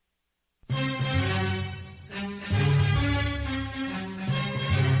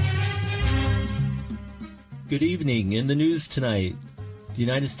Good evening. In the news tonight, the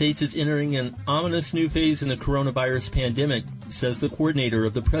United States is entering an ominous new phase in the coronavirus pandemic, says the coordinator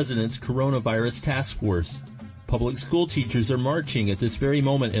of the president's coronavirus task force. Public school teachers are marching at this very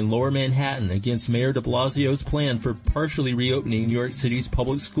moment in Lower Manhattan against Mayor de Blasio's plan for partially reopening New York City's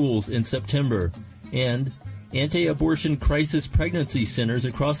public schools in September. And anti-abortion crisis pregnancy centers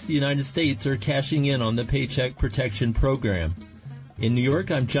across the United States are cashing in on the Paycheck Protection Program. In New York,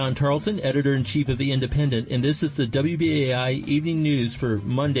 I'm John Tarleton, editor-in-chief of The Independent, and this is the WBAI Evening News for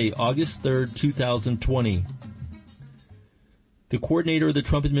Monday, August 3rd, 2020. The coordinator of the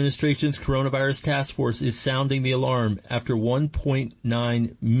Trump administration's coronavirus task force is sounding the alarm after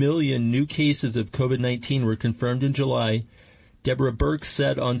 1.9 million new cases of COVID-19 were confirmed in July. Deborah Birx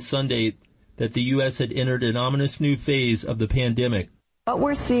said on Sunday that the U.S. had entered an ominous new phase of the pandemic. What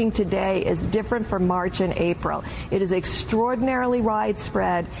we're seeing today is different from March and April. It is extraordinarily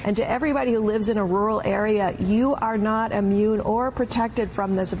widespread, and to everybody who lives in a rural area, you are not immune or protected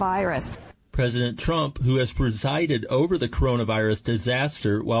from this virus. President Trump, who has presided over the coronavirus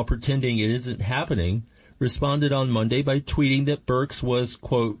disaster while pretending it isn't happening, responded on Monday by tweeting that Birx was,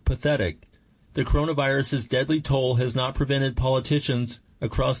 quote, pathetic. The coronavirus's deadly toll has not prevented politicians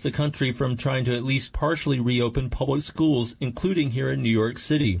across the country from trying to at least partially reopen public schools, including here in New York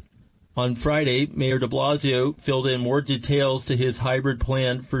City. On Friday, Mayor de Blasio filled in more details to his hybrid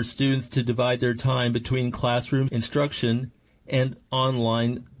plan for students to divide their time between classroom instruction and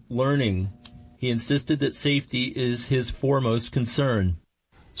online learning. He insisted that safety is his foremost concern.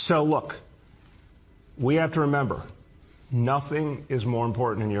 So look, we have to remember, nothing is more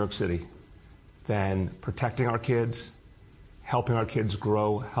important in New York City than protecting our kids, helping our kids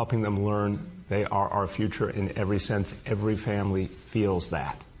grow, helping them learn. They are our future in every sense. Every family feels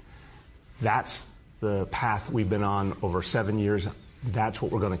that. That's the path we've been on over 7 years. That's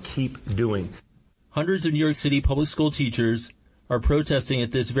what we're going to keep doing. Hundreds of New York City public school teachers are protesting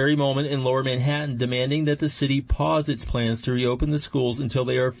at this very moment in Lower Manhattan, demanding that the city pause its plans to reopen the schools until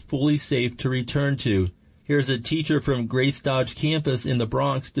they are fully safe to return to. Here's a teacher from Grace Dodge campus in the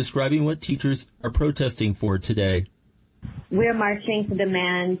Bronx describing what teachers are protesting for today. We're marching to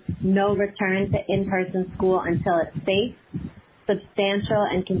demand no return to in-person school until it's safe, substantial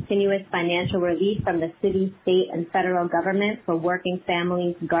and continuous financial relief from the city, state, and federal government for working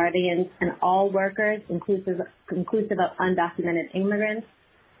families, guardians, and all workers, inclusive of undocumented immigrants,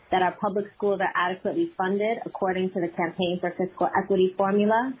 that our public schools are adequately funded according to the Campaign for Fiscal Equity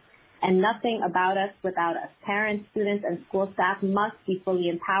formula, and nothing about us without us. Parents, students, and school staff must be fully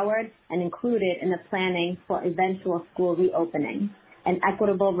empowered and included in the planning for eventual school reopening. And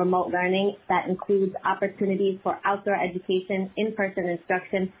equitable remote learning that includes opportunities for outdoor education, in-person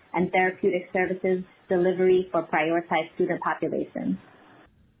instruction, and therapeutic services delivery for prioritized student populations.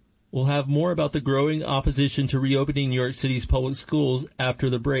 We'll have more about the growing opposition to reopening New York City's public schools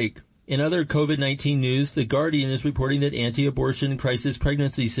after the break. In other COVID-19 news, The Guardian is reporting that anti-abortion crisis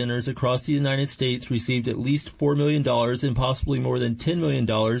pregnancy centers across the United States received at least $4 million and possibly more than $10 million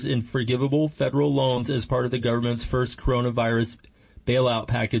in forgivable federal loans as part of the government's first coronavirus bailout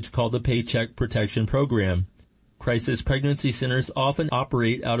package called the Paycheck Protection Program. Crisis pregnancy centers often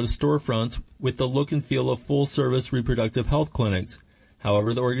operate out of storefronts with the look and feel of full-service reproductive health clinics.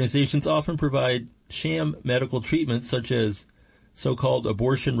 However, the organizations often provide sham medical treatments such as so-called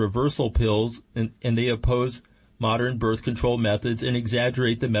abortion reversal pills, and they oppose modern birth control methods and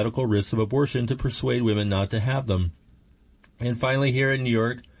exaggerate the medical risks of abortion to persuade women not to have them. And finally, here in New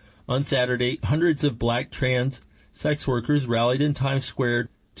York, on Saturday, hundreds of black trans sex workers rallied in Times Square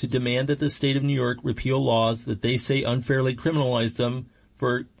to demand that the state of New York repeal laws that they say unfairly criminalize them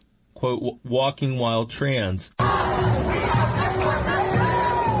for, quote, walking while trans.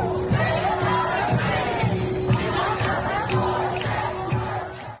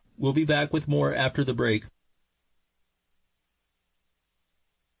 We'll be back with more after the break.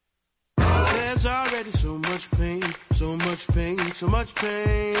 There's already so much pain, so much pain, so much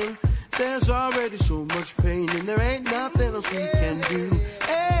pain. There's already so much pain, and there ain't nothing else we can do.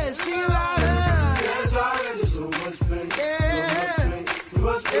 Hey, see you later. There's already so much pain, so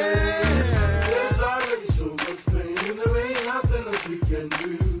much pain. There's already so much pain, and there ain't nothing else we can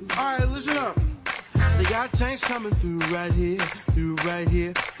do. All right, listen up. They got tanks coming through right here, through right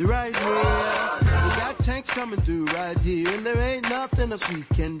here, through right here. They got tanks coming through right here, and there ain't nothing else we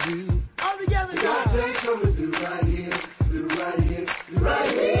can do. All together, they got tanks coming through right here, through right here, through right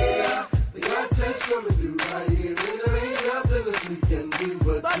here. They got tanks coming through right here, and there ain't nothing else we can do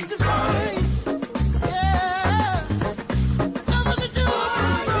but to fight. Yeah, nothing to do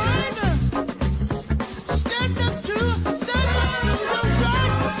but to fight. Stand up to the right.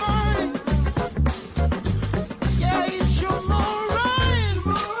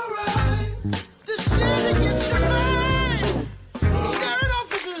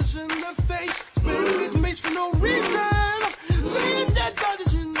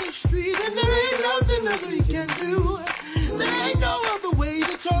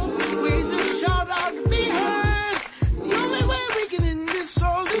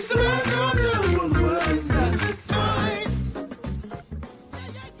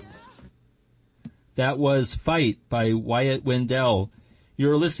 That was Fight by Wyatt Wendell.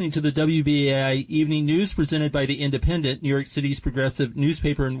 You're listening to the WBAI Evening News presented by The Independent, New York City's progressive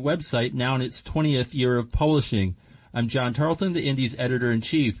newspaper and website, now in its 20th year of publishing. I'm John Tarleton, the Indy's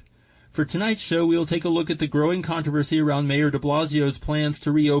editor-in-chief. For tonight's show, we'll take a look at the growing controversy around Mayor de Blasio's plans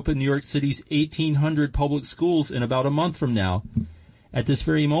to reopen New York City's 1,800 public schools in about a month from now. At this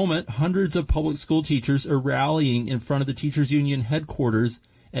very moment, hundreds of public school teachers are rallying in front of the Teachers Union headquarters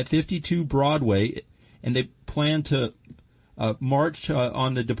at 52 Broadway, and they plan to march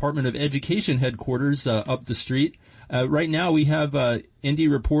on the Department of Education headquarters up the street. Right now, we have Indy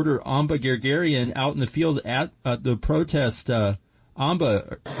reporter Amba Gergerian out in the field at the protest.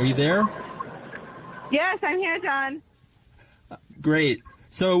 Amba, are you there? Yes, I'm here, John. Great.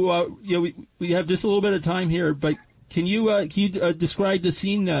 So, we have just a little bit of time here, but can you describe the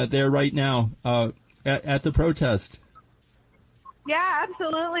scene there right now at the protest? Yeah,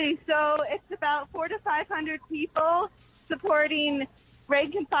 absolutely. So it's about 400 to 500 people supporting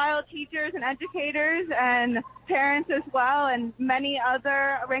rank-and-file teachers and educators and parents as well, and many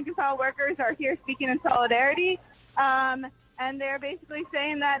other rank-and-file workers are here speaking in solidarity. And they're basically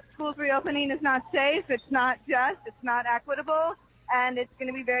saying that schools reopening is not safe, it's not just, it's not equitable, and it's going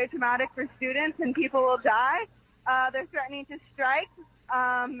to be very traumatic for students and people will die. They're threatening to strike,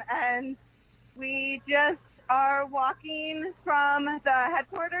 and we just are walking from the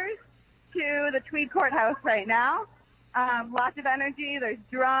headquarters to the Tweed Courthouse right now. Lots of energy. There's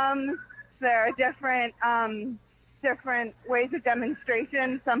drums. There are different ways of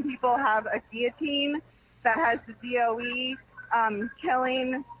demonstration. Some people have a guillotine that has the DOE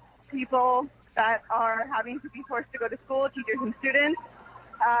killing people that are having to be forced to go to school, teachers and students.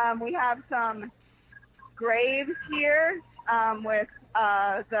 We have some graves here with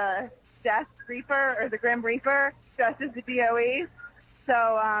the Death Reaper or the Grim Reaper dressed as the DOE.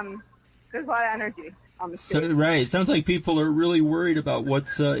 So there's a lot of energy on the street. So, right. It sounds like people are really worried about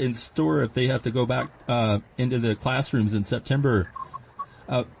what's in store if they have to go back into the classrooms in September.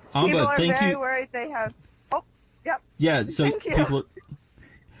 Amba, people are thank very you. Worried they have. Oh, yep. Yeah. So thank you. people.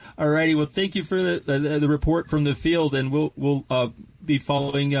 All righty. Well, thank you for the report from the field, and we'll be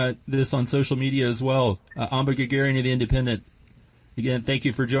following this on social media as well. Amba Gergerian of The Independent. Again, thank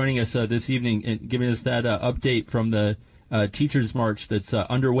you for joining us this evening and giving us that update from the Teachers March that's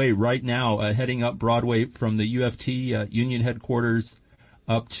underway right now, heading up Broadway from the UFT Union headquarters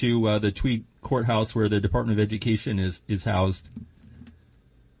up to the Tweed Courthouse where the Department of Education is housed.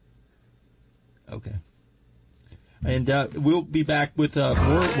 Okay. And we'll be back with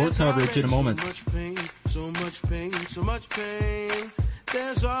more coverage in a moment. So much pain, so much pain.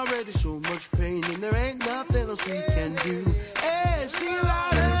 There's already so much pain, and there ain't nothing else we can do. Hey, sing it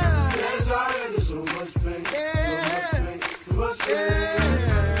louder. There's already so much pain, so much pain.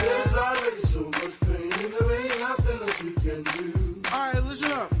 There's already so much pain, and there ain't nothing else we can do. All right,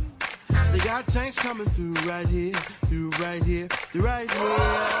 listen up. They got tanks coming through right here, through right here, through right here.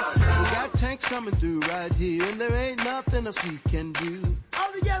 They got tanks coming through right here, and there ain't nothing else we can do.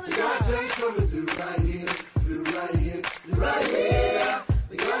 All together, they got tanks coming through right here, through right here, through right here.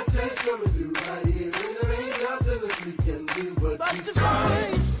 They got tanks coming through right here, and there ain't nothing else we can do but to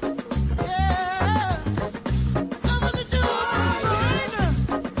fight. Yeah, nothing to do but fight.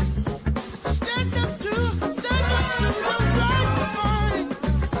 Stand up to the right fight.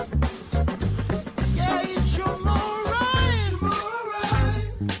 Yeah, it's your more right.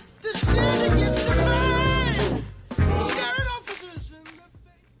 To stand against the fight. Scaring officers in the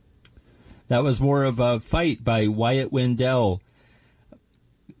face. That was more of a Fight by Wyatt Wendell.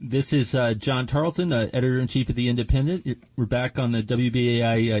 This is John Tarleton, editor-in-chief of The Independent. We're back on the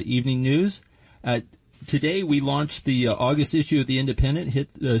WBAI Evening News. Today we launched the August issue of The Independent, hit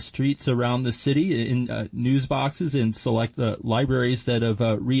the streets around the city in news boxes and select libraries that have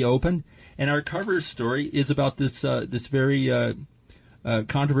reopened. And our cover story is about this very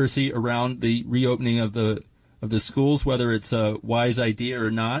controversy around the reopening of the schools, whether it's a wise idea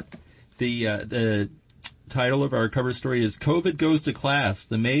or not. The title of our cover story is COVID Goes to Class.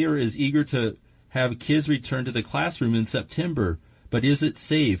 The mayor is eager to have kids return to the classroom in September, but is it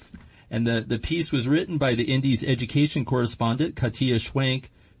safe? And the piece was written by the Indy's education correspondent, Katia Schwenk,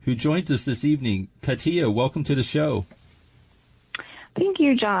 who joins us this evening. Katia, welcome to the show. Thank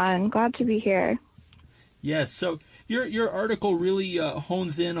you, John. Glad to be here. Yes, so your article really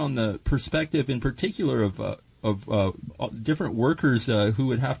hones in on the perspective in particular of different workers who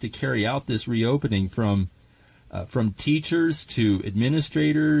would have to carry out this reopening, from teachers to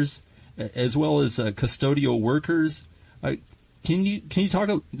administrators, as well as custodial workers. Can you talk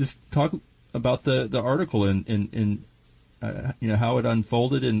about the article and how it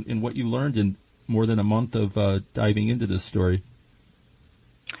unfolded and what you learned, and more than a month of diving into this story.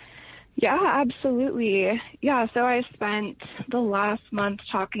 Yeah, absolutely. Yeah, so I spent the last month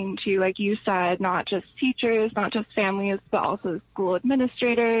talking to, like you said, not just teachers, not just families, but also school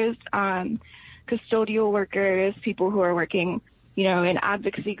administrators, custodial workers, people who are working, you know, in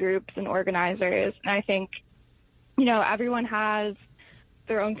advocacy groups and organizers. And I think, you know, everyone has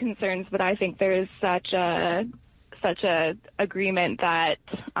their own concerns, but I think there is such a agreement that,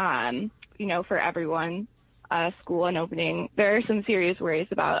 you know, for everyone, school and opening, there are some serious worries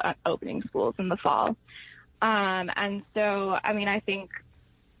about opening schools in the fall. And so, I mean, I think,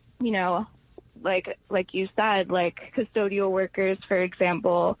 you know, like you said, like custodial workers, for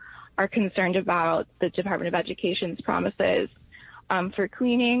example, are concerned about the Department of Education's promises for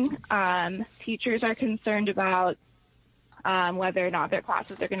cleaning. Teachers are concerned about whether or not their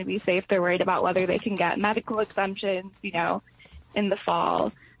classes are going to be safe. They're worried about whether they can get medical exemptions, you know, in the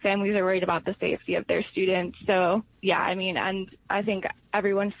fall. Families are worried about the safety of their students. So, yeah, I mean, and I think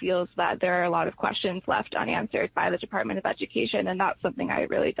everyone feels that there are a lot of questions left unanswered by the Department of Education, and that's something I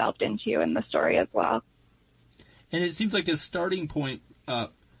really delved into in the story as well. And it seems like a starting point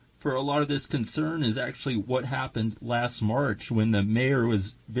for a lot of this concern is actually what happened last March when the mayor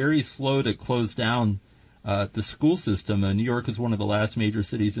was very slow to close down the school system. New York is one of the last major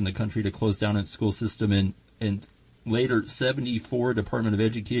cities in the country to close down its school system, and later 74 Department of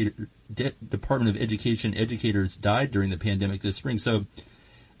Education educators died during the pandemic this spring. So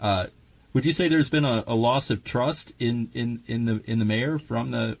would you say there's been a loss of trust in the mayor from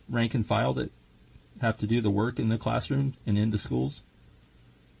the rank and file that have to do the work in the classroom and in the schools?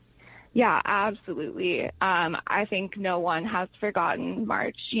 Yeah, absolutely. I think no one has forgotten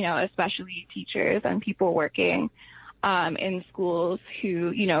March, you know, especially teachers and people working in schools who,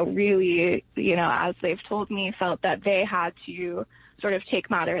 you know, really, you know, as they've told me, felt that they had to sort of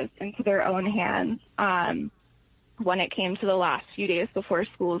take matters into their own hands when it came to the last few days before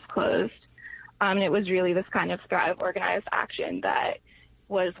schools closed. And it was really this kind of Thrive organized action that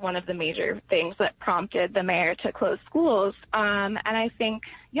was one of the major things that prompted the mayor to close schools. And I think,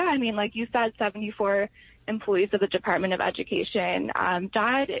 yeah, I mean, like you said, 74 employees of the Department of Education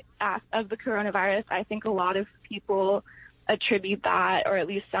died of the coronavirus. I think a lot of people attribute that, or at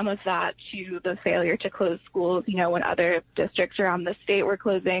least some of that, to the failure to close schools, you know, when other districts around the state were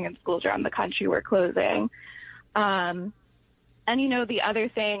closing and schools around the country were closing. And, you know, the other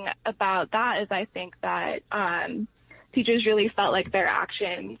thing about that is I think that teachers really felt like their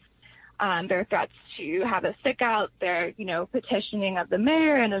actions, their threats to have a stick out, their, you know, petitioning of the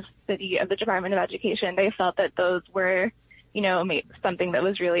mayor and of the Department of Education, they felt that those were, you know, something that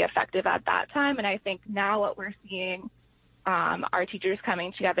was really effective at that time. And I think now what we're seeing are teachers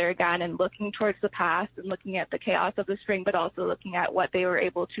coming together again and looking towards the past and looking at the chaos of the spring, but also looking at what they were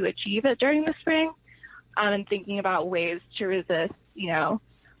able to achieve during the spring and thinking about ways to resist, you know,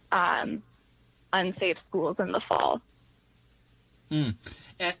 unsafe schools in the fall.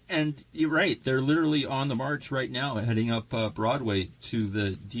 And you're right. They're literally on the march right now, heading up Broadway to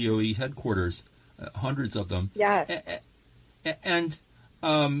the DOE headquarters, hundreds of them. Yeah. And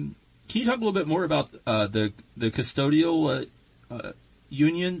can you talk a little bit more about the custodial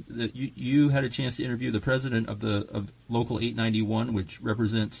union? That you had a chance to interview the president of Local 891, which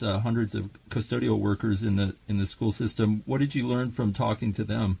represents hundreds of custodial workers in the school system. What did you learn from talking to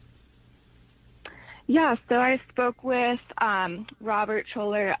them? Yeah, so I spoke with Robert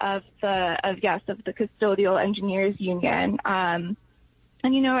Troller of the Custodial Engineers Union. And,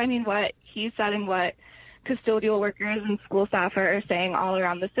 you know, I mean, what he said and what custodial workers and school staff are saying all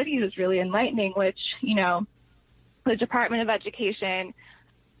around the city is really enlightening, which, you know, the Department of Education,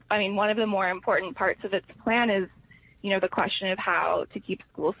 I mean, one of the more important parts of its plan is, you know, the question of how to keep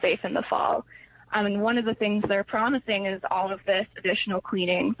schools safe in the fall. And one of the things they're promising is all of this additional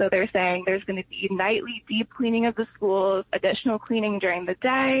cleaning. So they're saying there's going to be nightly deep cleaning of the schools, additional cleaning during the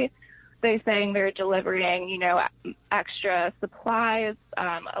day. They're saying they're delivering, you know, extra supplies,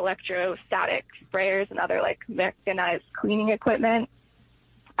 electrostatic sprayers and other like mechanized cleaning equipment.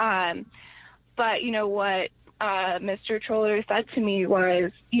 But, you know, what Mr. Troller said to me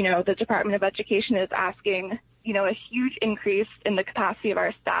was, you know, the Department of Education is asking, you know, a huge increase in the capacity of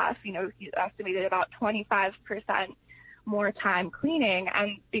our staff. You know, he estimated about 25% more time cleaning.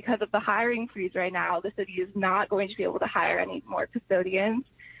 And because of the hiring freeze right now, the city is not going to be able to hire any more custodians,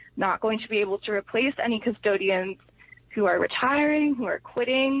 not going to be able to replace any custodians who are retiring, who are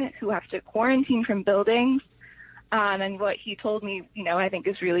quitting, who have to quarantine from buildings. And what he told me, you know, I think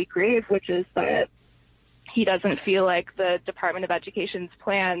is really grave, which is that he doesn't feel like the Department of Education's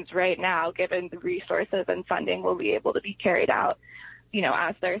plans right now, given the resources and funding, will be able to be carried out, you know,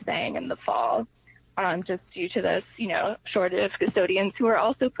 as they're saying in the fall. just due to this, shortage of custodians who are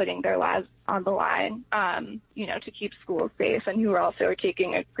also putting their lives on the line, to keep schools safe, and who are also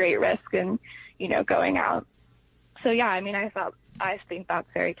taking a great risk and, going out. So, yeah, I mean, I think that's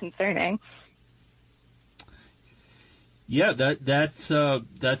very concerning. Yeah, that's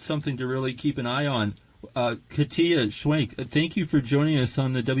something to really keep an eye on. Katia Schwenk, thank you for joining us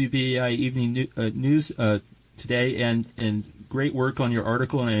on the WBAI Evening News today, and great work on your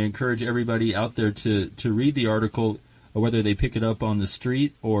article. And I encourage everybody out there to read the article, whether they pick it up on the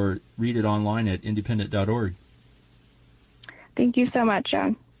street or read it online at independent.org. Thank you so much,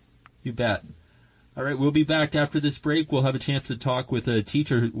 John. You bet. All right, we'll be back after this break. We'll have a chance to talk with a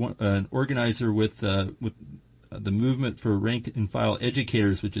teacher, an organizer with the movement for rank and file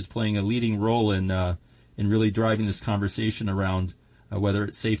educators, which is playing a leading role in really driving this conversation around whether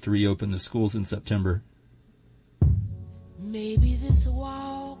it's safe to reopen the schools in September. Maybe this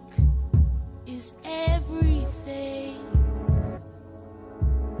walk is everything.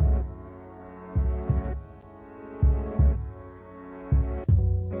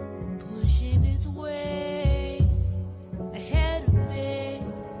 Pushing its way ahead of me.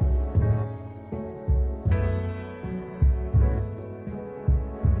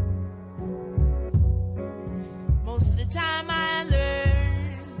 Most of the time I learn.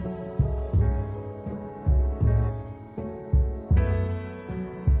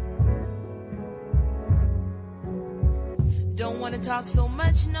 Don't want to talk so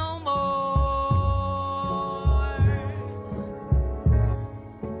much no more.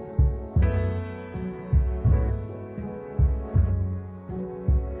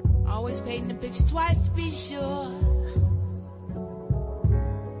 Always painting the picture twice to be sure.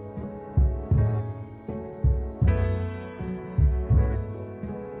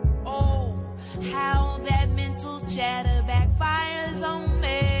 Oh, how that mental chatter backfires on me.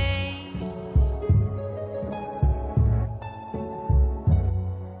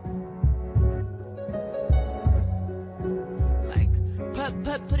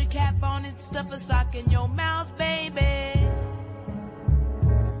 Put a cap on it, stuff a sock in your mouth, baby.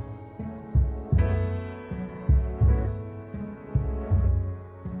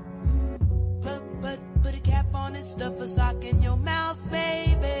 Put a cap on it, stuff a sock in your mouth,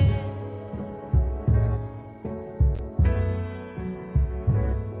 baby.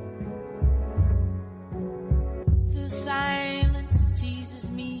 The silence teases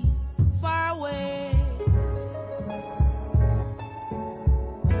me far away.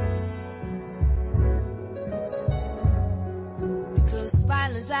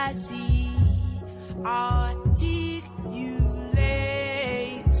 I see articulates.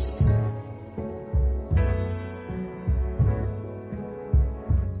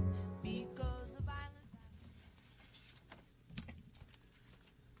 Because of violence.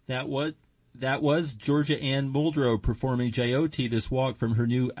 That was Georgia Ann Muldrow performing Jyoti This Walk from her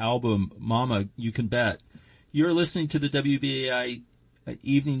new album, Mama, You Can Bet. You're listening to the WBAI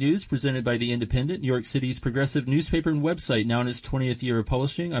Evening News presented by The Independent, New York City's progressive newspaper and website, now in its 20th year of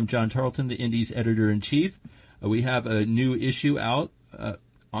publishing. I'm John Tarleton, the Indy's editor-in-chief. We have a new issue out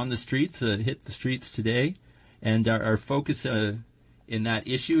on the streets, hit the streets today, and our focus in that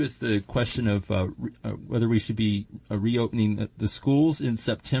issue is the question of whether we should be reopening the schools in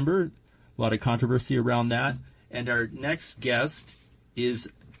September. A lot of controversy around that. And our next guest is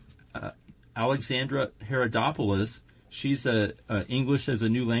Alexandra Herodopoulos. She's a English as a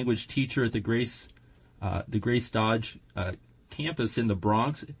new language teacher at the Grace Dodge campus in the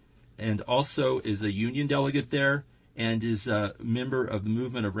Bronx, and also is a union delegate there, and is a member of the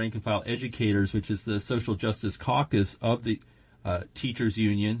movement of rank and file educators, which is the social justice caucus of the teachers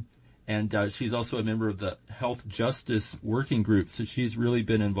union. And she's also a member of the health justice working group. So she's really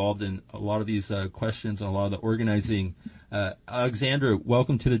been involved in a lot of these questions and a lot of the organizing. Alexandra,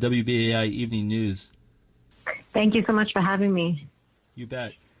 welcome to the WBAI Evening News. Thank you so much for having me. You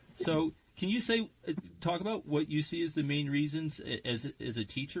bet. So can you talk about what you see as the main reasons as a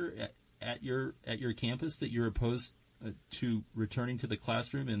teacher at your campus that you're opposed to returning to the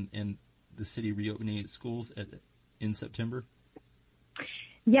classroom and the city reopening its schools in September?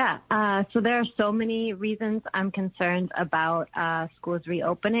 Yeah, so there are so many reasons I'm concerned about schools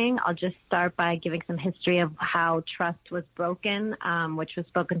reopening. I'll just start by giving some history of how trust was broken, which was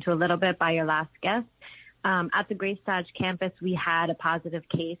spoken to a little bit by your last guest. At the Grace Dodge campus, we had a positive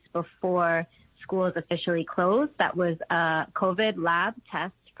case before schools officially closed. That was a COVID lab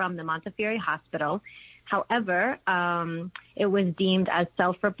test from the Montefiore Hospital. However, it was deemed as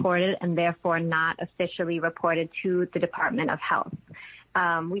self-reported and therefore not officially reported to the Department of Health.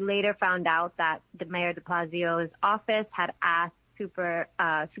 We later found out that the Mayor de Blasio's office had asked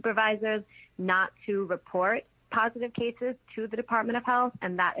supervisors not to report positive cases to the Department of Health,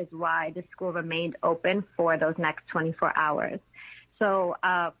 and that is why the school remained open for those next 24 hours. So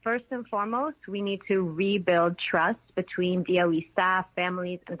first and foremost, we need to rebuild trust between DOE staff,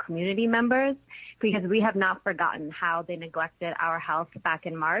 families, and community members, because we have not forgotten how they neglected our health back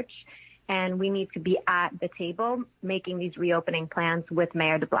in March. And we need to be at the table making these reopening plans with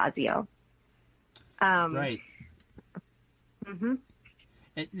Mayor de Blasio. Right. Mm-hmm.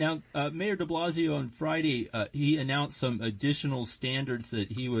 And now, Mayor de Blasio on Friday, he announced some additional standards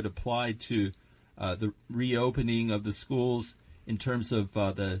that he would apply to the reopening of the schools in terms of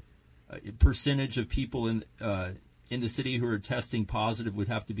the percentage of people in the city who are testing positive would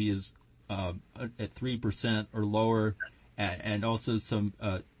have to be at 3% or lower, and also some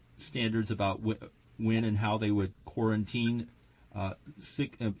standards about when and how they would quarantine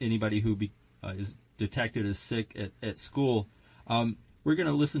anybody who is detected as sick at school. We're going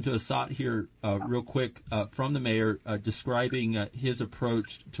to listen to Asat here real quick from the mayor describing his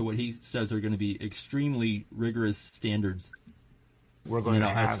approach to what he says are going to be extremely rigorous standards. We're going to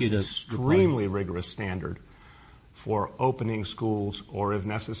have an extremely rigorous standard for opening schools or, if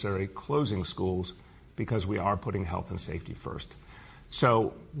necessary, closing schools, because we are putting health and safety first.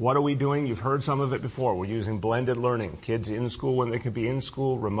 So what are we doing? You've heard some of it before. We're using blended learning. Kids in school when they can be in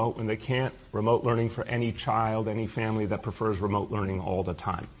school, remote when they can't, remote learning for any child, any family that prefers remote learning all the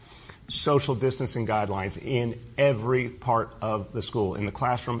time. Social distancing guidelines in every part of the school, in the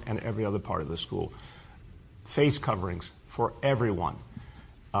classroom and every other part of the school. Face coverings for everyone.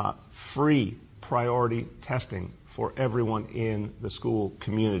 Free priority testing for everyone in the school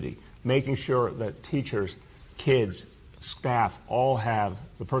community. Making sure that teachers, kids, staff all have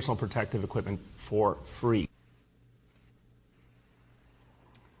the personal protective equipment for free.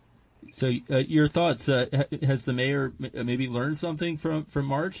 So your thoughts, has the mayor maybe learned something from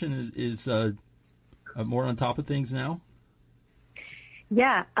March and is more on top of things now?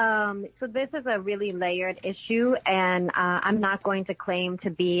 Yeah, so this is a really layered issue, and I'm not going to claim to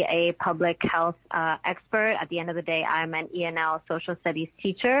be a public health expert. At the end of the day, I'm an E&L social studies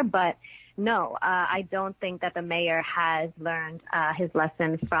teacher, but no, I don't think that the mayor has learned his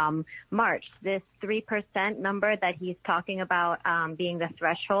lesson from March. This 3% number that he's talking about being the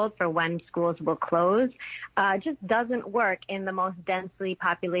threshold for when schools will close just doesn't work in the most densely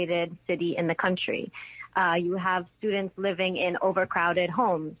populated city in the country. You have students living in overcrowded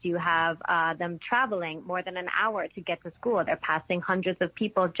homes. You have them traveling more than an hour to get to school. They're passing hundreds of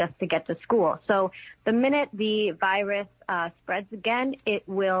people just to get to school. So the minute the virus spreads again, it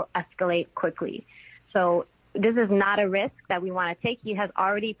will escalate quickly. So this is not a risk that we want to take. He has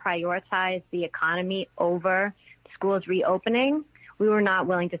already prioritized the economy over schools reopening. We were not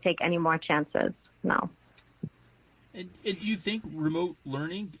willing to take any more chances. No. And do you think remote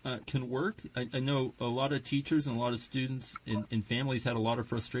learning can work? I know a lot of teachers and a lot of students and families had a lot of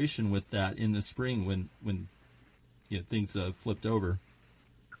frustration with that in the spring when things flipped over.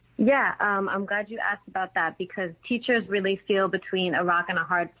 Yeah, I'm glad you asked about that, because teachers really feel between a rock and a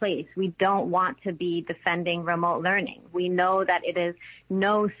hard place. We don't want to be defending remote learning. We know that it is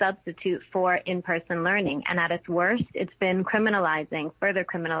no substitute for in-person learning. And at its worst, it's been further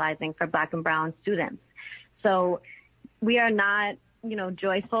criminalizing for Black and brown students. So we are not,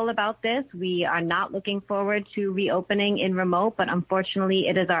 joyful about this. We are not looking forward to reopening in remote, but unfortunately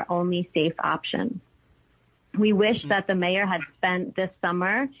it is our only safe option. We wish that the mayor had spent this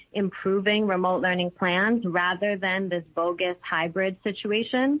summer improving remote learning plans rather than this bogus hybrid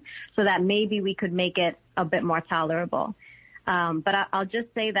situation, so that maybe we could make it a bit more tolerable. But I'll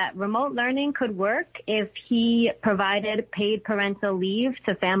just say that remote learning could work if he provided paid parental leave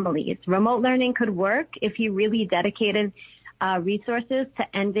to families. Remote learning could work if he really dedicated resources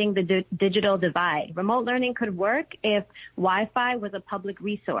to ending the digital divide. Remote learning could work if Wi-Fi was a public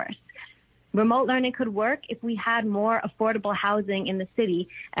resource. Remote learning could work if we had more affordable housing in the city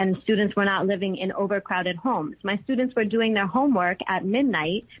and students were not living in overcrowded homes. My students were doing their homework at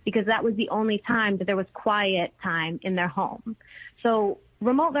midnight because that was the only time that there was quiet time in their home. So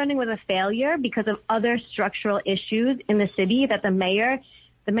remote learning was a failure because of other structural issues in the city that the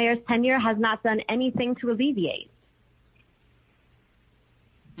mayor's tenure has not done anything to alleviate.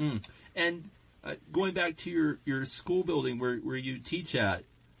 And going back to your school building where you teach at,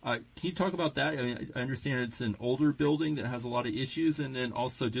 can you talk about that? I mean, I understand it's an older building that has a lot of issues, and then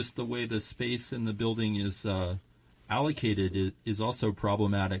also just the way the space in the building is allocated is also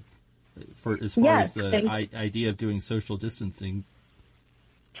problematic as far as the idea of doing social distancing.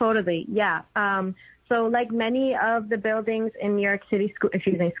 Totally, yeah. So like many of the buildings in New York City,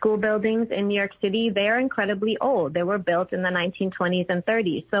 school buildings in New York City, they are incredibly old. They were built in the 1920s and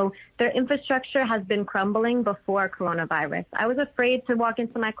 30s. So their infrastructure has been crumbling before coronavirus. I was afraid to walk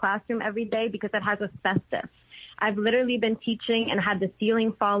into my classroom every day because it has asbestos. I've literally been teaching and had the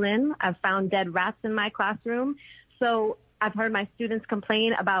ceiling fall in. I've found dead rats in my classroom. So I've heard my students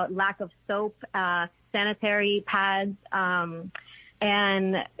complain about lack of soap, sanitary pads,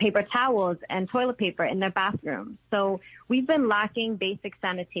 and paper towels and toilet paper in their bathrooms. So we've been lacking basic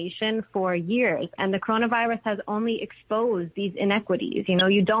sanitation for years, and the coronavirus has only exposed these inequities. You know,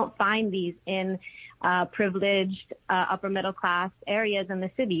 you don't find these in privileged upper middle class areas in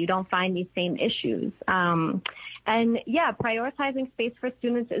the city. You don't find these same issues. And yeah, prioritizing space for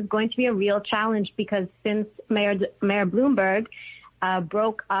students is going to be a real challenge because since Mayor Bloomberg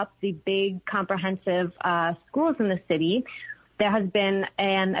broke up the big comprehensive schools in the city, there has been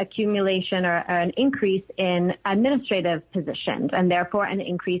an accumulation or an increase in administrative positions and therefore an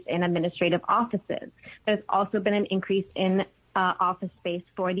increase in administrative offices. There's also been an increase in office space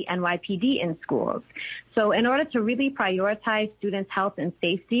for the NYPD in schools. So in order to really prioritize students' health and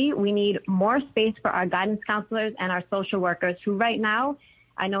safety, we need more space for our guidance counselors and our social workers who right now,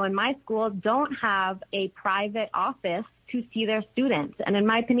 I know in my school, don't have a private office to see their students. And in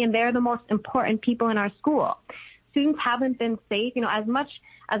my opinion, they're the most important people in our school. Students haven't been safe. You know, as much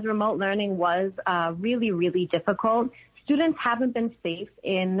as remote learning was really, really difficult, students haven't been safe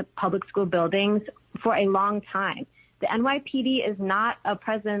in public school buildings for a long time. The NYPD is not a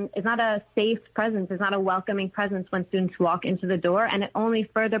safe presence, is not a welcoming presence when students walk into the door, and it only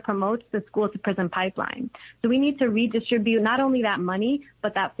further promotes the school to prison pipeline. So we need to redistribute not only that money,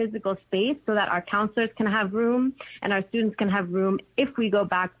 but that physical space so that our counselors can have room and our students can have room if we go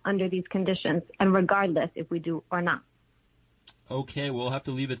back under these conditions, and regardless if we do or not. Okay, we'll have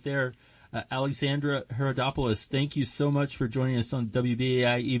to leave it there. Alexandra Herodopoulos, thank you so much for joining us on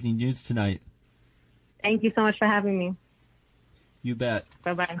WBAI Evening News tonight. Thank you so much for having me. You bet.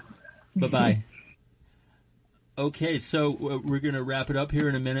 Bye-bye. Bye-bye. Okay, so we're going to wrap it up here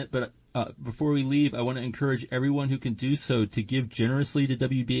in a minute, but before we leave, I want to encourage everyone who can do so to give generously to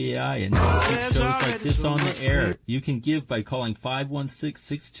WBAI and keep shows like this on the air. You can give by calling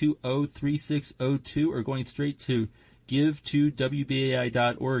 516-620-3602 or going straight to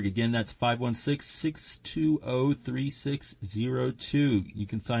give2wbai.org. Again, that's 516-620-3602. You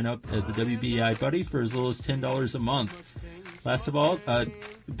can sign up as a WBAI buddy for as little as $10 a month. Last of all, a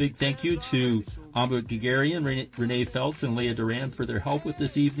big thank you to Amba Gagarian, Renee Feltz, and Leah Duran for their help with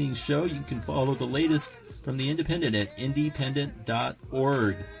this evening's show. You can follow the latest from The Independent at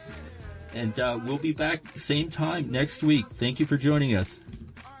independent.org. And we'll be back same time next week. Thank you for joining us.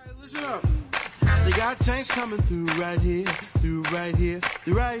 All right, listen up. They got tanks coming through right here, through right here,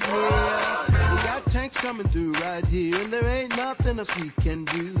 through right here. They got tanks coming through right here, and there ain't nothing else we can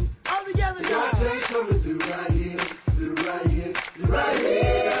do. All together, they got tanks coming through right here, through right here, through right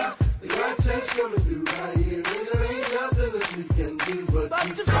here. They got tanks coming through right here, and there ain't nothing else we can do but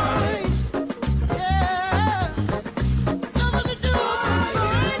to fight.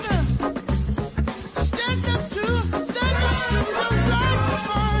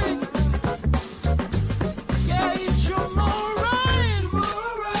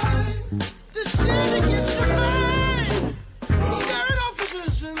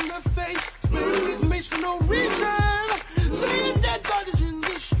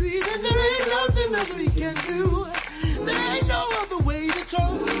 We can do. There ain't no other way to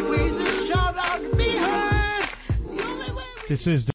talk. We just shout out and be heard. This is